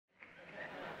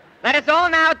Let us all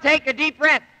now take a deep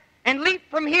breath and leap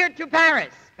from here to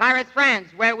Paris, France,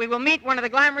 where we will meet one of the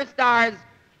glamorous stars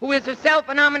who is herself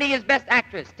a nominee as Best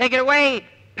Actress. Take it away,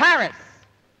 Paris.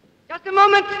 Just a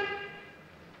moment.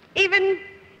 Even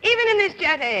in this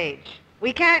jet age,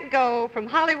 we can't go from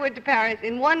Hollywood to Paris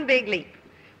in one big leap.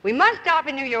 We must stop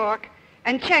in New York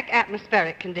and check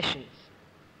atmospheric conditions.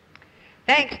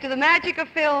 Thanks to the magic of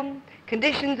film,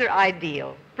 conditions are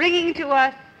ideal, bringing to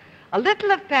us a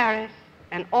little of Paris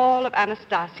and all of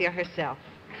Anastasia herself.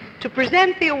 To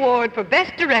present the award for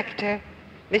Best Director,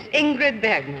 Miss Ingrid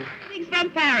Bergman. Greetings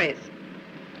from Paris.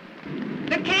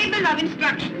 The cable of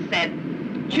instructions said,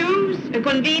 choose a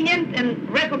convenient and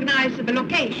recognizable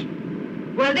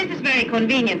location. Well, this is very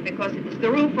convenient because it is the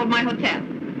roof of my hotel.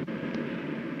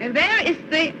 And there is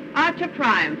the Arch of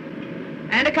Triumph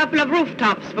and a couple of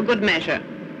rooftops for good measure.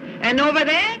 And over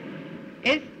there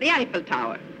is the Eiffel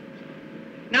Tower.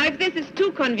 Now, if this is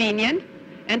too convenient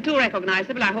and too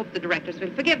recognizable, I hope the directors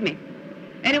will forgive me.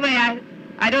 Anyway,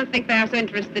 I don't think they are so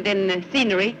interested in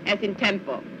scenery as in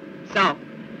tempo. So,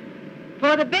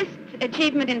 for the best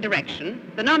achievement in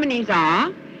direction, the nominees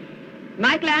are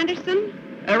Michael Anderson,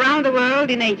 Around the World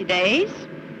in 80 Days,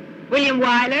 William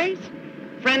Wyler's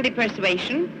Friendly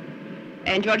Persuasion,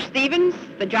 and George Stevens,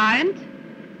 The Giant,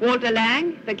 Walter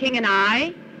Lang, The King and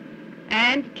I,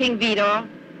 and King Vidor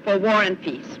for War and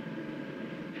Peace.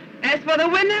 As for the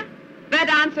winner, that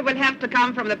answer will have to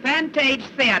come from the Pantage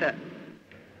Theater.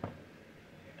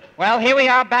 Well, here we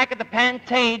are back at the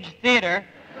Pantage Theater.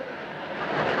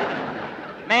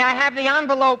 May I have the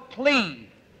envelope, please?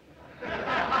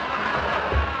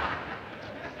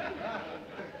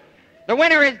 The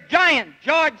winner is Giant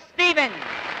George Stevens.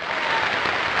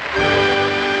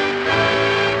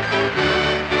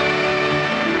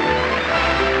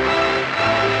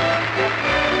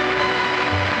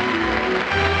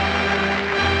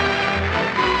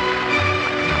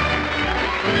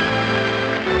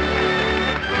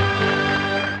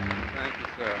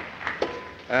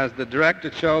 As the director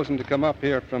chosen to come up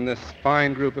here from this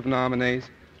fine group of nominees,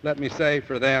 let me say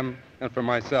for them and for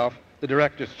myself, the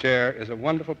director's chair is a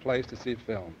wonderful place to see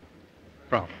film.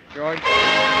 From George.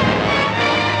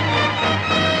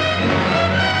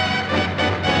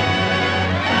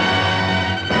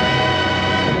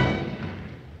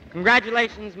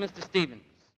 Congratulations, Mr. Stevens.